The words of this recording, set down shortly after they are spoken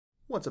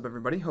What's up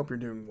everybody, hope you're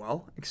doing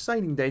well.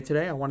 Exciting day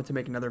today. I wanted to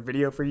make another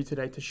video for you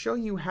today to show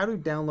you how to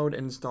download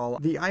and install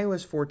the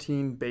iOS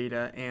 14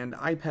 beta and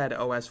iPad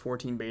OS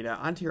 14 beta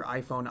onto your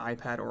iPhone,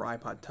 iPad, or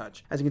iPod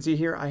Touch. As you can see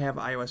here, I have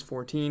iOS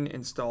 14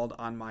 installed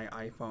on my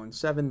iPhone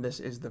 7. This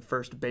is the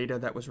first beta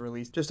that was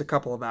released just a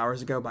couple of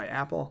hours ago by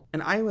Apple.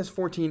 And iOS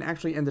 14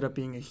 actually ended up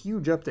being a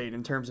huge update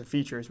in terms of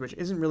features, which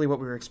isn't really what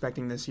we were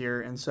expecting this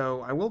year, and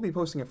so I will be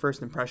posting a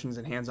first impressions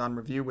and hands-on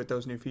review with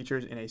those new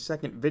features in a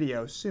second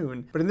video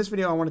soon. But in this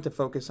video I wanted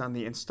to focus on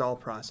the install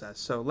process,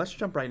 so let's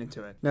jump right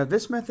into it. Now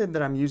this method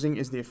that I'm using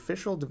is the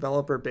official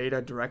developer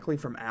beta directly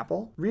from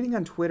Apple. Reading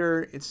on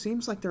Twitter, it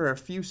seems like there are a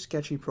few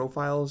sketchy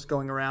profiles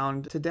going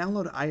around to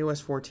download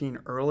iOS 14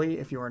 early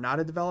if you are not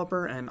a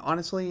developer, and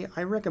honestly,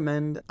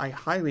 I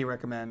highly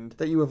recommend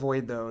that you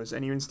avoid those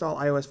and you install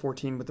iOS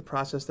 14 with the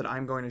process that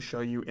I'm going to show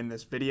you in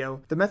this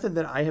video. The method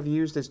that I have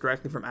used is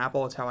directly from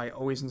Apple. It's how I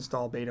always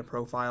install beta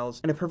profiles,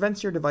 and it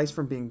prevents your device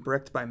from being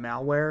bricked by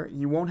malware.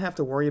 You won't have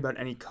to worry about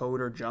any code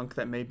or junk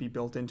that may be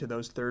built into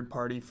those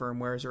third-party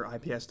firmwares or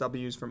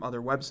IPSWs from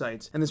other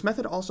websites. And this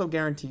method also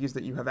guarantees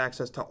that you have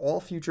access to all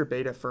future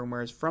beta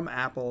firmwares from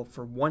Apple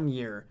for 1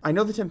 year. I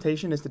know the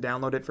temptation is to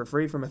download it for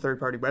free from a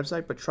third-party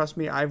website, but trust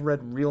me, I've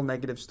read real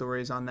negative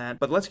stories on that.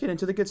 But let's get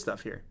into the good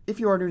stuff here. If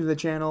you are new to the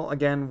channel,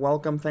 again,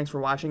 welcome, thanks for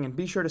watching, and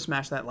be sure to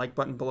smash that like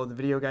button below the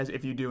video, guys,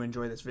 if you do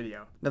enjoy this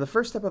video. Now, the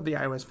first step of the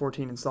iOS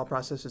 14 install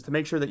process is to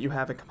make sure that you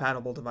have a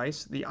compatible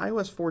device. The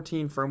iOS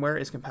 14 firmware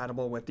is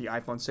compatible with the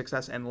iPhone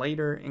 6s and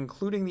later,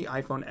 including the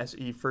iPhone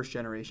SE first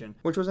generation,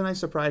 which was a nice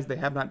surprise. They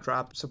have not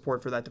dropped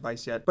support for that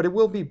device yet, but it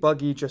will be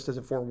buggy, just as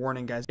a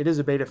forewarning, guys. It is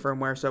a beta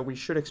firmware, so we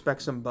should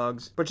expect some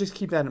bugs, but just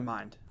keep that in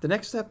mind. The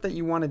next step that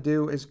you want to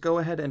do is go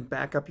ahead and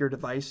back up your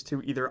device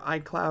to either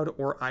iCloud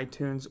or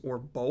iTunes or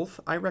both.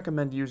 I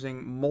recommend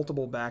using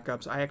multiple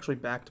backups. I actually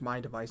backed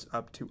my device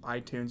up to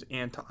iTunes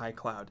and to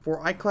iCloud.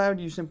 For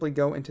iCloud, you simply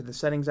go into the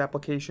settings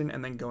application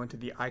and then go into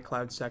the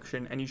iCloud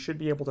section, and you should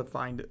be able to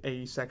find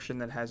a section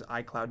that has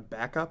iCloud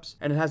backups,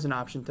 and it has an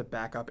option to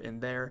back up in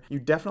there. You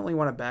definitely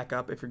want to back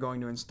up if you're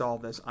going to install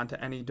this onto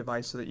any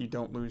device so that you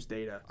don't lose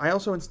data. I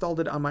also installed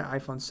it on my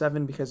iPhone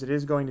 7 because it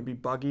is going to be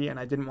buggy, and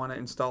I didn't want to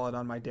install it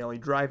on my daily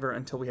driver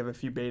until we have a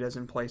few betas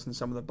in place and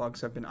some of the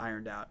bugs have been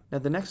ironed out. Now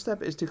the next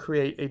step is to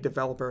create a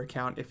developer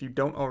account if you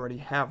don't already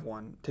have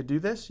one. To do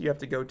this, you have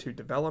to go to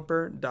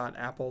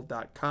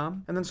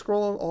developer.apple.com and then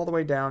scroll all the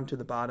way down to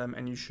the bottom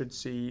and you should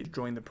see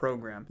join the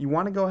program. You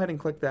want to go ahead and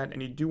click that,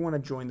 and you do want to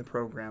join the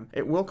program.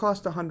 It will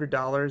cost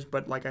 $100,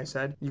 but like I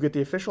said, you get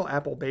the official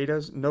Apple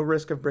betas, no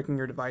risk of bricking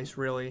your device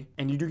really,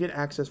 and you do get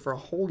access for a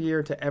whole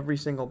year to every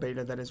single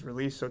beta that is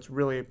released, so it's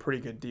really a pretty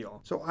good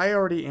deal. So I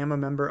already am a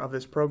member of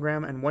this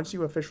program, and once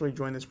you officially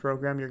join this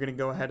program, you're going to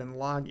go ahead and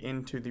log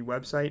into the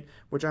website,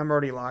 which I'm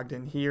already logged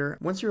in here.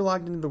 Once you're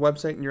logged into the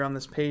website and you're on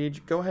this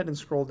page, go ahead and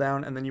scroll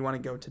down, and then you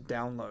want to go to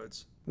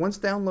downloads. Once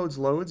downloads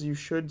loads, you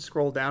should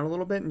scroll down a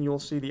little bit and you'll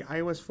see the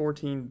iOS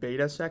 14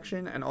 beta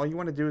section, and all you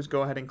want to do is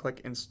go ahead and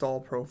click install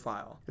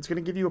profile. It's going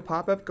to give you a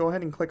pop-up. Go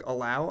ahead and click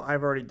allow.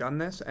 I've already done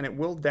this, and it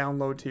will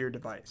download to your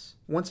device.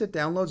 Once it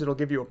downloads, it'll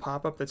give you a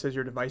pop-up that says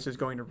your device is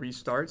going to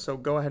restart, so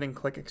go ahead and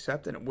click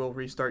accept and it will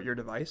restart your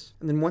device.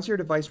 And then once your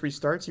device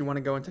restarts, you want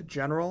to go into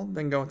general,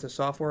 then go into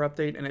software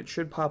update, and it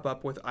should pop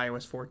up with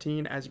iOS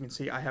 14. As you can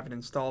see, I have it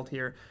installed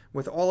here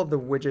with all of the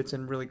widgets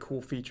and really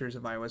cool features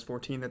of iOS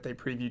 14 that they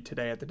previewed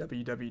today at the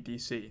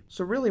WWDC.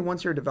 So really,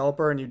 once you're a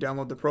developer and you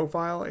download the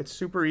profile, it's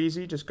super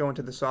easy. Just go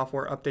into the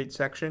software update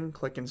section,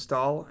 click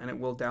install, and it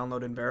will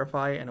download and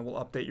verify, and it will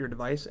update your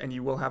device, and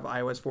you will have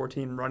iOS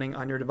 14 running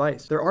on your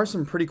device. There are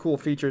some pretty cool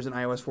features in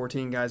iOS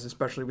 14, guys,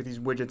 especially with these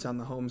widgets on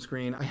the home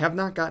screen. I have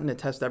not gotten to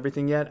test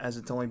everything yet, as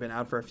it's only been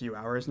out for a few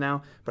hours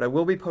now, but I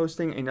will be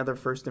posting another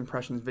first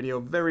impressions video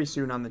very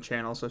soon on the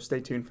channel, so stay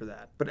tuned for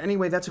that. But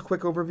anyway, that's a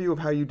quick overview of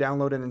how you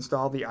download and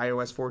install the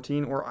iOS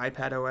 14 or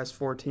iPadOS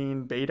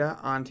 14 beta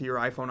onto your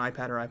iPhone,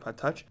 iPad, or iPod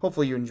Touch.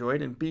 Hopefully you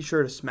enjoyed, and be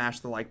sure to smash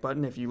the like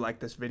button if you like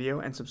this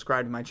video, and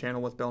subscribe to my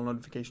channel with bell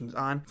notifications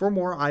on for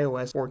more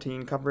iOS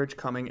 14 coverage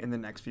coming in the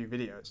next few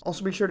videos.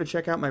 Also be sure to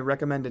check out my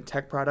recommended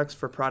tech products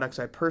for products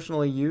I personally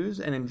use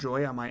and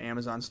enjoy on my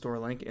Amazon store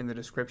link in the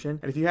description.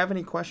 And if you have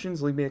any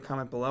questions, leave me a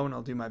comment below and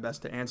I'll do my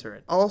best to answer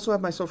it. I'll also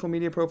have my social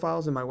media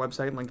profiles and my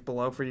website linked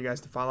below for you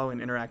guys to follow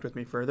and interact with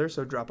me further,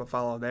 so drop a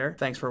follow there.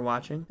 Thanks for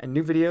watching, and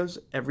new videos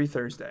every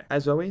Thursday.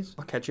 As always,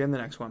 I'll catch you in the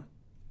next one.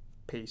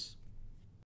 Peace.